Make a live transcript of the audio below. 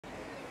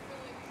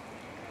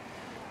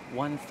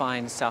One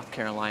fine South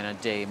Carolina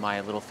day, my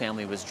little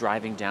family was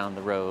driving down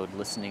the road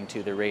listening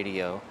to the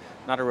radio.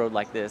 Not a road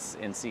like this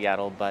in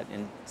Seattle, but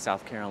in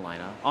South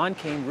Carolina. On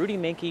came Rudy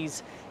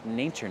Mankey's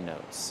Nature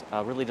Notes,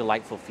 a really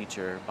delightful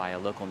feature by a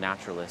local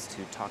naturalist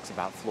who talks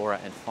about flora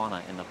and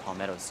fauna in the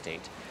Palmetto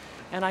State.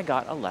 And I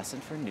got a lesson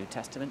for New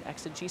Testament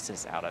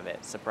exegesis out of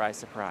it. Surprise,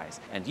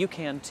 surprise. And you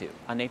can too.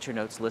 A Nature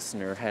Notes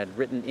listener had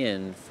written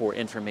in for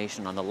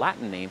information on the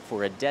Latin name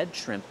for a dead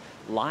shrimp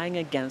lying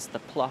against the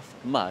pluff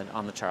mud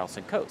on the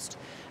Charleston coast.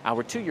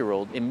 Our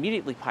 2-year-old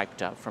immediately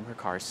piped up from her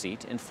car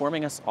seat,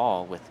 informing us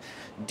all with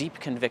deep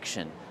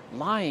conviction,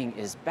 lying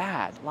is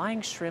bad.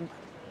 Lying shrimp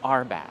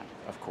are bad,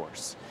 of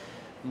course.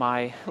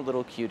 My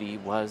little cutie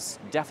was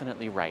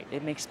definitely right.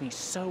 It makes me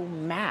so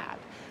mad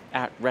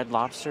at Red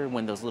Lobster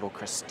when those little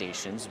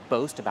crustaceans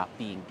boast about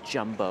being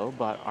jumbo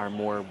but are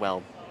more,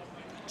 well,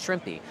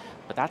 shrimpy.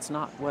 But that's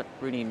not what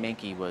Rudy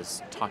Mankey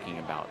was talking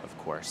about, of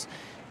course.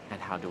 And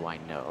how do I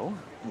know?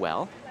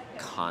 Well,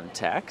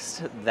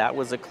 context. That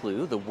was a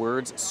clue. The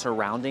words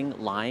surrounding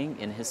lying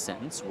in his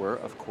sentence were,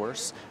 of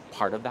course,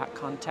 part of that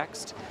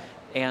context.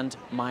 And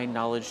my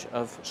knowledge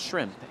of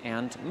shrimp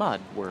and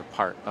mud were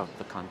part of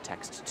the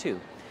context too.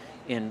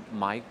 In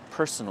my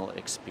personal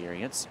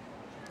experience,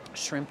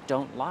 shrimp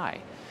don't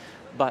lie.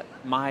 But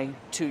my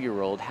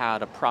 2-year-old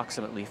had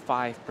approximately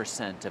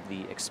 5% of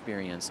the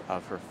experience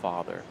of her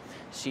father.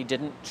 She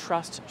didn't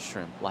trust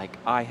shrimp like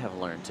I have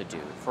learned to do.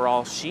 For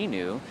all she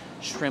knew,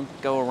 shrimp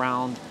go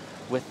around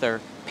with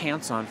their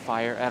pants on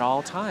fire at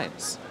all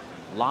times.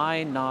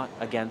 Lie not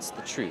against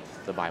the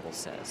truth, the Bible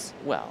says.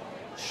 Well,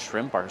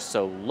 shrimp are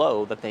so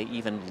low that they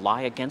even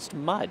lie against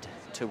mud,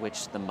 to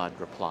which the mud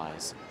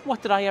replies,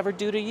 "What did I ever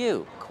do to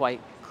you?"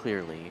 Quite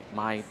clearly,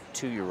 my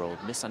 2-year-old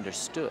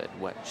misunderstood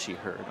what she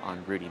heard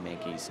on Rudy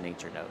Mankey's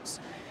Nature Notes.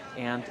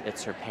 And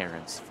it's her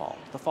parents' fault.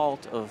 The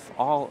fault of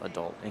all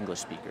adult English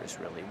speakers,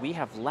 really. We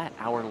have let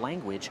our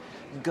language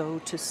go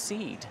to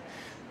seed.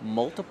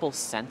 Multiple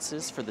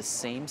senses for the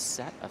same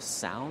set of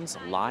sounds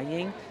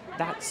lying,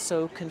 that's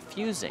so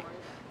confusing.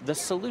 The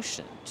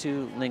solution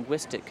to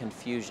linguistic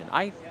confusion,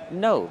 I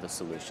know the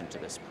solution to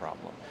this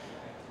problem.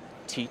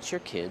 Teach your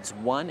kids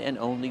one and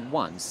only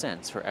one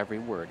sense for every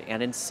word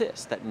and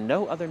insist that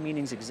no other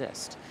meanings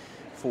exist.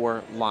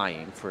 For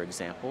lying, for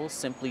example,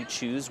 simply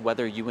choose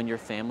whether you and your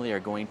family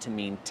are going to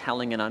mean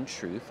telling an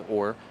untruth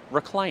or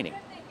reclining.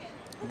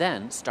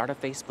 Then start a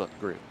Facebook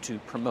group to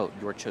promote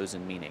your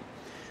chosen meaning.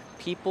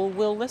 People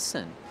will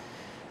listen.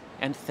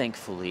 And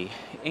thankfully,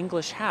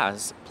 English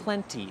has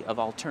plenty of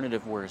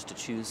alternative words to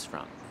choose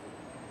from.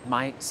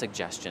 My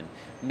suggestion,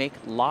 make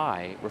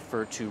lie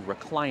refer to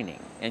reclining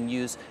and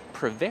use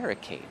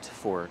prevaricate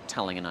for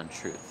telling an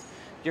untruth.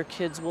 Your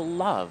kids will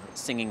love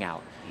singing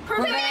out,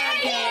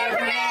 "Prevaricate,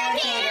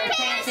 prevaricate, or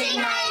pants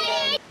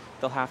ignited."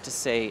 They'll have to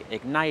say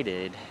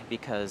ignited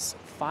because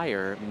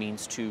fire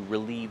means to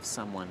relieve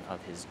someone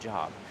of his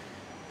job.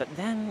 But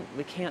then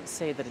we can't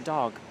say that a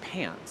dog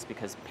pants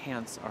because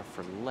pants are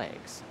for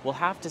legs. We'll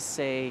have to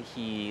say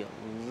he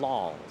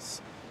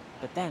lolls.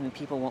 But then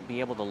people won't be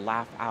able to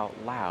laugh out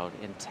loud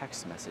in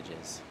text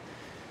messages.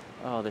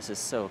 Oh, this is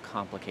so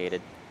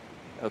complicated.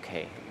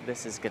 Okay,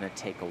 this is gonna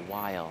take a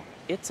while.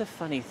 It's a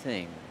funny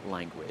thing,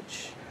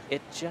 language.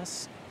 It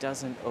just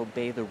doesn't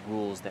obey the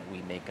rules that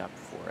we make up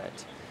for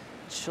it.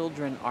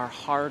 Children are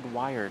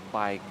hardwired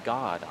by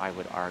God, I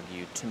would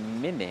argue, to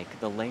mimic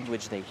the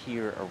language they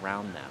hear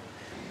around them.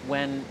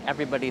 When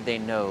everybody they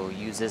know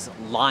uses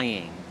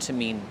lying to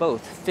mean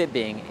both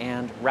fibbing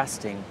and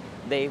resting,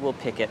 they will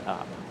pick it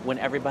up. When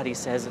everybody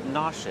says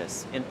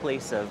nauseous in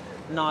place of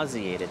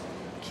nauseated,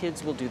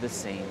 kids will do the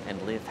same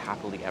and live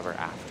happily ever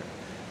after.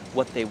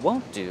 What they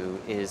won't do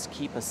is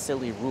keep a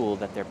silly rule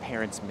that their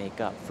parents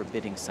make up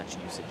forbidding such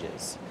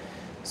usages.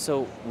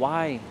 So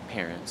why,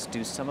 parents,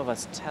 do some of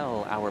us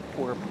tell our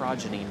poor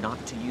progeny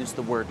not to use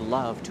the word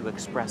love to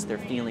express their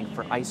feeling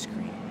for ice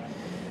cream?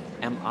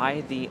 Am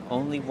I the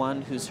only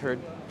one who's heard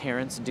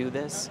parents do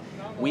this?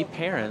 We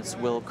parents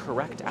will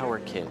correct our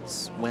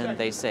kids when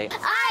they say,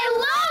 "I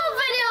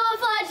love vanilla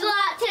fudge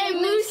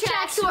latte moose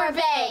track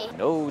sorbet."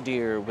 No,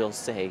 dear, we'll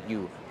say,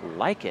 "You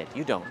like it,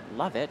 you don't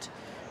love it."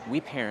 We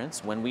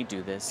parents, when we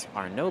do this,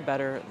 are no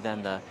better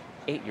than the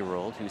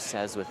 8-year-old who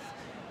says with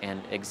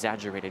an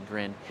exaggerated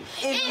grin,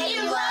 "If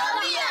you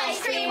love the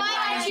ice cream,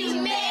 why don't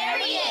you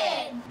marry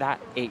it?"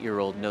 That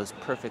 8-year-old knows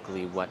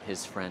perfectly what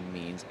his friend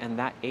means, and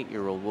that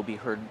 8-year-old will be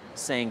heard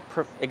saying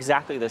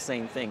exactly the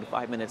same thing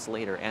 5 minutes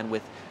later and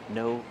with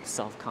no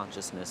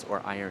self-consciousness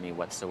or irony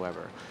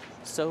whatsoever.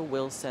 So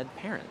will said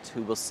parent,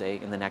 who will say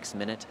in the next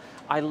minute,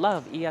 "I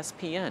love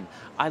ESPN,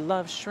 I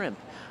love shrimp,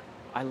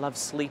 I love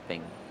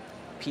sleeping."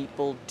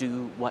 People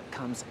do what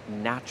comes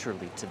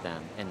naturally to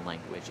them in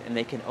language, and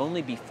they can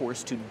only be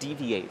forced to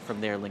deviate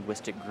from their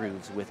linguistic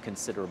grooves with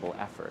considerable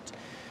effort.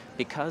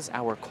 Because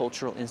our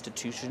cultural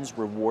institutions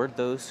reward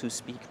those who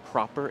speak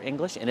proper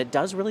English, and it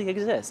does really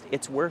exist,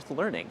 it's worth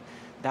learning.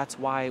 That's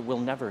why we'll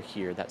never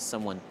hear that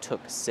someone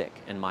took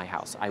sick in my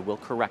house. I will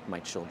correct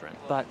my children.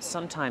 But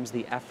sometimes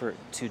the effort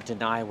to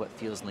deny what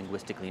feels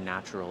linguistically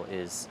natural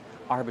is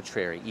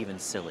arbitrary, even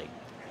silly.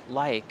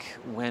 like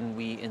when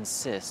we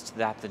insist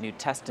that the New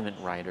Testament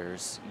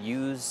writers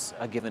use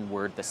a given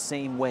word the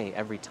same way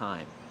every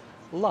time.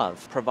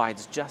 Love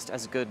provides just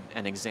as good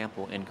an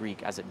example in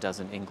Greek as it does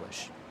in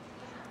English.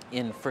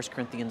 In 1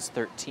 Corinthians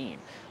 13,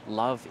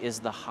 love is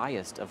the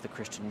highest of the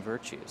Christian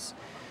virtues.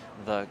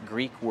 The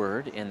Greek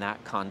word in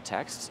that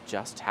context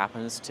just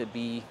happens to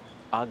be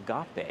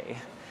agape,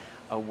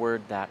 a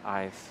word that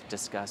I've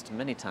discussed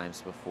many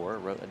times before,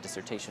 wrote a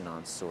dissertation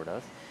on, sort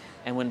of.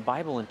 And when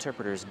Bible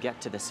interpreters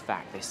get to this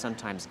fact, they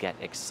sometimes get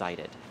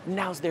excited.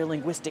 Now's their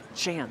linguistic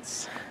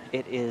chance.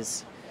 It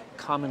is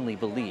commonly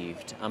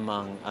believed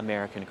among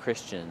American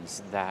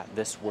Christians that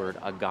this word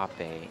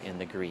agape in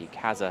the Greek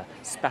has a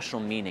special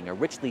meaning, a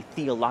richly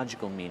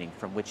theological meaning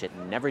from which it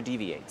never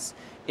deviates.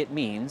 It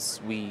means,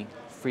 we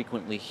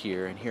frequently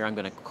hear, and here I'm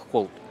going to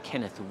quote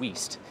Kenneth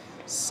Wiest,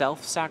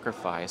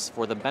 self-sacrifice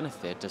for the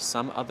benefit of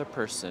some other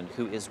person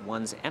who is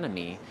one's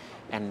enemy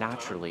and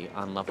naturally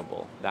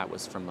unlovable. That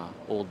was from an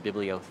old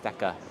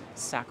Bibliotheca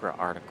Sacra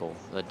article,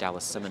 the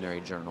Dallas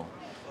Seminary Journal,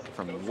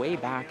 from way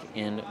back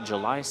in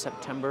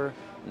July-September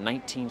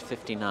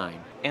 1959.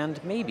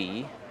 And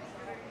maybe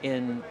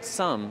in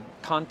some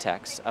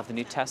contexts of the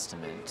New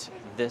Testament,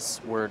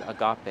 this word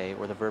agape,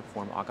 or the verb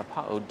form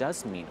agapao,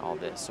 does mean all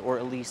this, or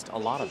at least a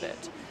lot of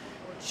it.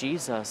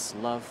 Jesus'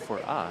 love for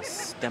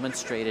us,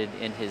 demonstrated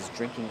in his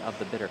drinking of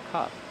the bitter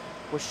cup,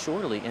 was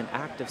surely an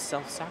act of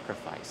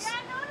self-sacrifice.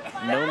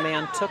 No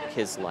man took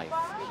his life,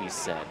 he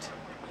said.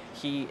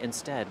 He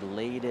instead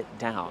laid it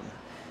down.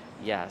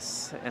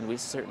 Yes, and we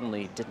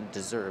certainly didn't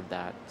deserve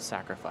that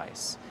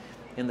sacrifice.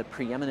 In the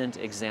preeminent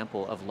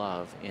example of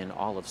love in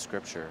all of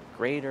Scripture,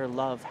 greater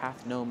love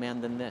hath no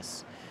man than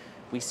this,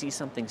 we see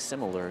something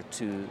similar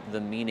to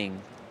the meaning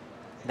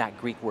that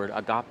Greek word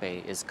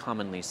agape is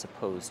commonly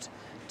supposed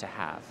to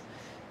have.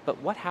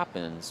 But what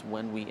happens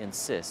when we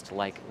insist,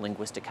 like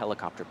linguistic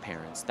helicopter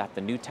parents, that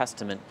the New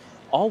Testament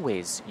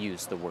always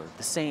use the word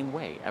the same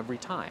way every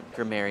time?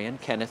 Grammarian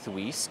Kenneth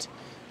Wiest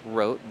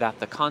wrote that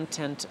the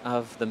content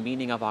of the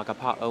meaning of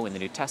agapao in the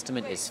New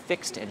Testament is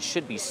fixed and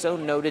should be so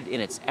noted in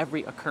its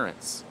every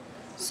occurrence.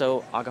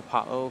 So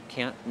agapao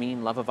can't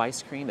mean love of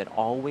ice cream, it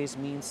always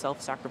means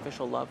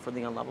self-sacrificial love for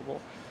the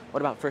unlovable.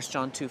 What about 1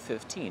 John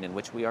 2:15, in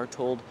which we are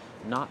told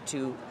not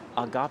to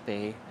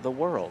agape the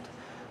world?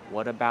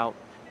 What about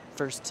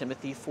 1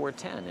 Timothy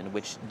 4:10, in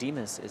which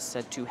Demas is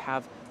said to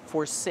have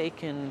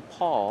forsaken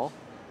Paul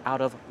out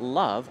of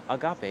love,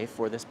 agape,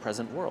 for this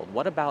present world?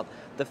 What about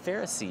the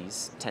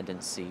Pharisees'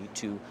 tendency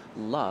to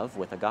love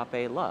with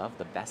agape love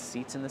the best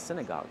seats in the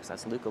synagogues?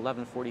 That's Luke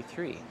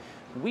 11:43.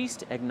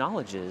 Wiest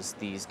acknowledges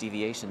these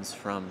deviations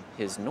from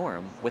his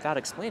norm without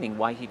explaining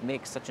why he'd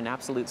make such an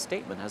absolute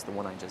statement as the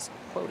one I just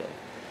quoted.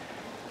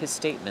 His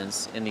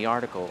statements in the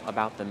article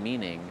about the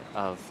meaning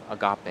of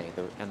agape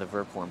and the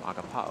verb form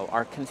agapao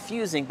are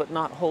confusing but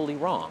not wholly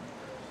wrong.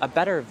 A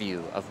better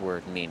view of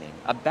word meaning,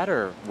 a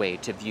better way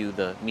to view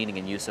the meaning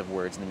and use of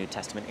words in the New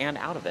Testament and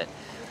out of it,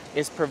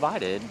 is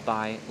provided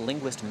by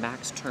linguist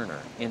Max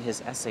Turner in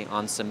his essay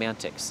on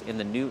semantics in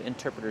the New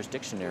Interpreter's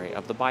Dictionary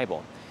of the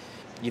Bible.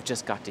 You've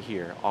just got to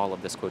hear all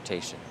of this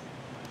quotation.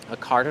 A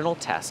cardinal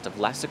test of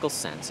lexical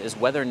sense is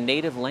whether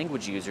native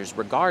language users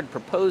regard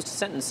proposed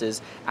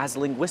sentences as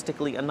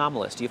linguistically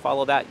anomalous. Do you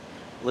follow that?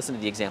 Listen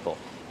to the example.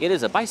 It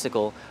is a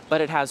bicycle,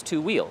 but it has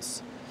two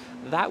wheels.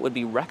 That would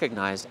be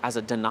recognized as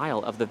a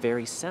denial of the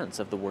very sense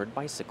of the word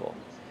bicycle.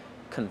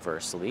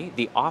 Conversely,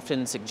 the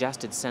often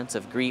suggested sense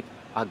of Greek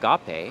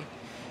agape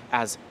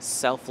as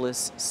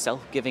selfless,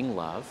 self-giving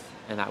love,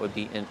 and that would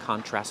be in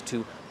contrast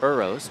to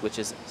eros, which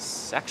is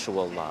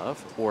sexual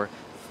love, or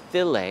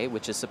philia,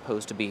 which is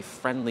supposed to be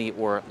friendly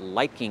or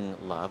liking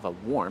love, a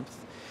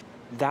warmth,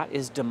 that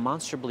is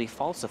demonstrably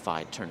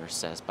falsified, Turner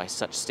says, by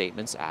such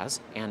statements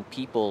as, and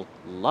people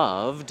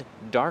loved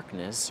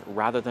darkness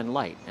rather than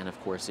light. And of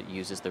course it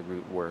uses the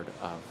root word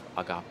of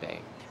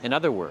agape. In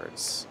other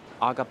words,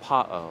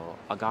 agapao,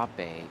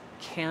 agape,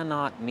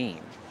 cannot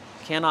mean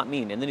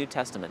in the New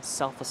Testament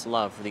selfless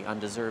love for the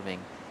undeserving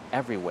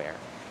everywhere.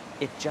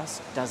 It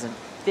just doesn't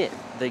fit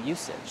the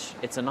usage.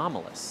 It's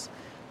anomalous.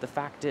 The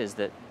fact is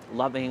that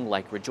loving,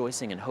 like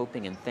rejoicing and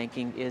hoping and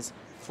thanking, is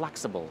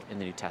flexible in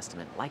the New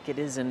Testament, like it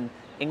is in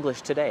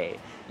English today.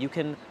 You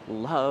can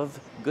love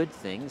good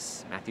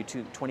things, Matthew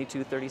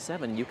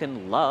 22:37. You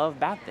can love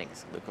bad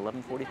things, Luke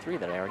 11:43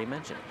 that I already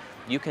mentioned.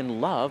 You can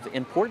love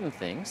important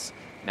things,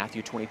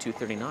 Matthew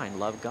 22:39,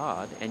 love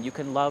God, and you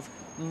can love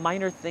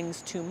minor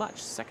things too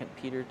much, 2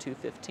 Peter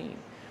 2:15.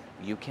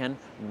 You can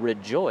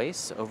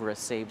rejoice over a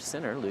saved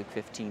sinner, Luke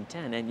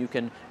 15:10, and you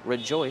can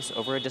rejoice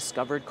over a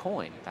discovered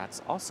coin.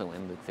 That's also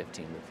in Luke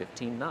 15, Luke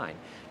 15:9.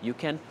 You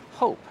can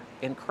hope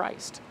in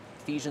Christ,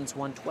 Ephesians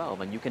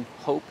 1:12, and you can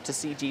hope to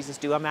see Jesus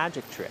do a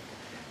magic trick.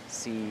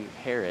 See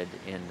Herod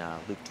in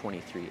Luke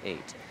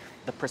 23:8.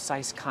 The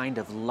precise kind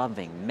of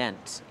loving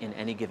meant in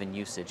any given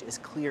usage is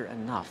clear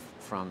enough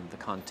from the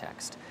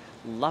context.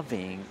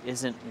 Loving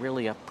isn't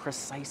really a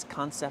precise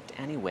concept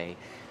anyway.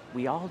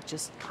 we all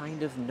just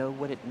kind of know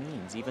what it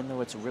means, even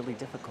though it's really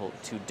difficult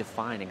to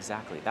define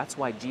exactly. That's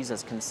why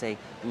Jesus can say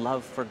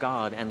love for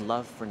God and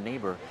love for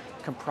neighbor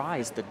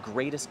comprise the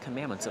greatest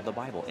commandments of the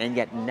Bible, and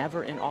yet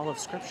never in all of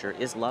Scripture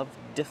is love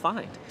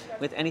defined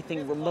with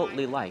anything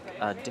remotely like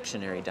a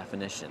dictionary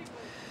definition.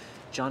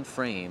 John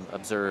Frame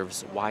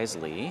observes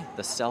wisely,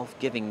 the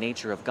self-giving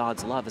nature of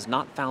God's love is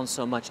not found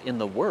so much in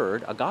the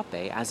word,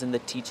 agape, as in the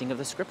teaching of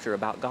the Scripture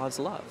about God's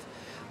love.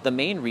 The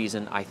main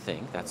reason, I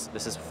think,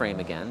 this is Frame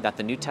again, that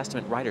the New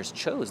Testament writers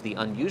chose the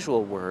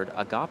unusual word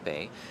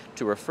agape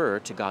to refer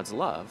to God's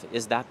love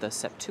is that the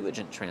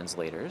Septuagint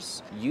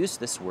translators used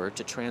this word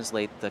to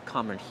translate the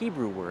common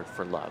Hebrew word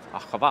for love,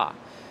 ahava.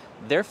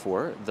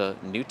 Therefore, the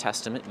New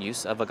Testament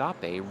use of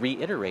agape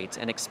reiterates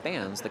and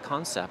expands the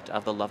concept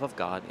of the love of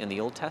God in the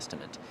Old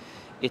Testament.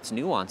 Its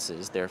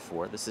nuances,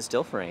 therefore, this is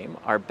still Frame,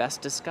 are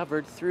best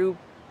discovered through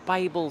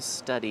Bible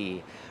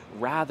study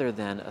rather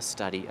than a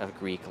study of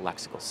Greek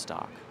lexical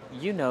stock.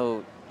 You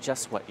know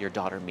just what your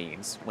daughter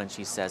means when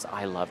she says,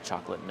 "I love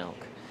chocolate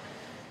milk."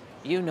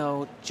 You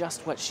know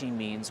just what she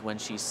means when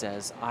she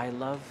says, "I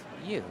love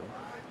you."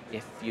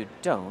 If you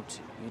don't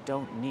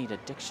need a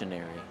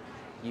dictionary.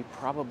 You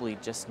probably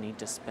just need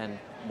to spend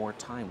more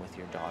time with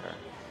your daughter.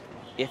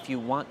 If you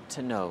want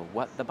to know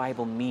what the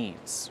Bible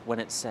means when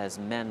it says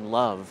men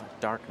love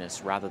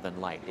darkness rather than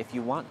light, if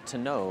you want to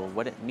know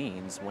what it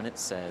means when it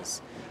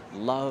says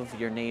love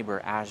your neighbor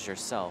as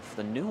yourself,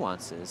 the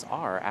nuances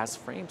are, as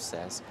Frame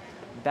says,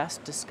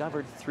 best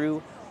discovered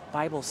through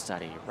Bible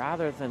study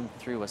rather than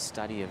through a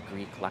study of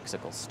Greek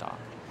lexical stock.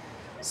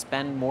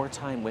 Spend more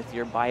time with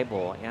your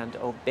Bible and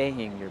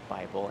obeying your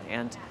Bible,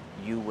 and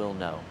you will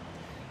know.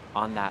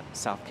 On that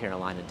South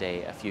Carolina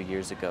day a few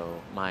years ago,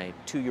 my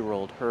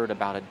 2-year-old heard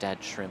about a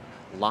dead shrimp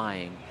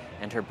lying,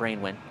 and her brain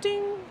went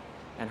ding,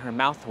 and her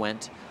mouth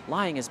went,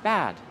 lying is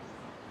bad.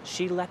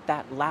 She let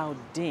that loud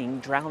ding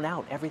drown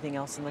out everything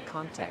else in the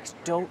context.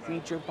 Don't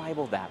read your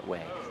Bible that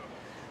way.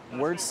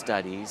 Word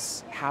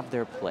studies have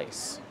their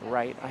place,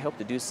 right? I hope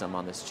to do some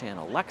on this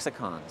channel.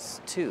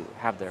 Lexicons, too,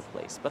 have their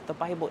place. But the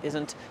Bible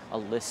isn't a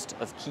list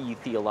of key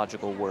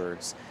theological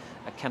words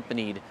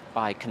accompanied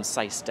by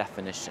concise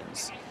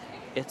definitions.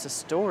 It's a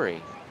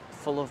story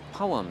full of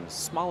poems,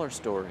 smaller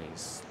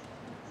stories,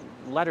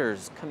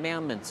 letters,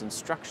 commandments,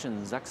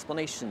 instructions,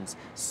 explanations,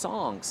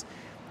 songs,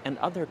 and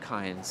other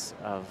kinds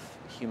of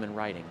human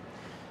writing.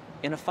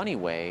 In a funny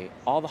way,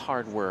 all the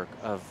hard work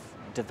of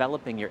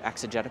developing your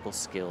exegetical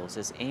skills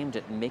is aimed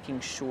at making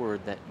sure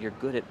that you're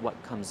good at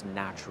what comes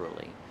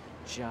naturally,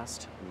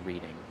 just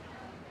reading.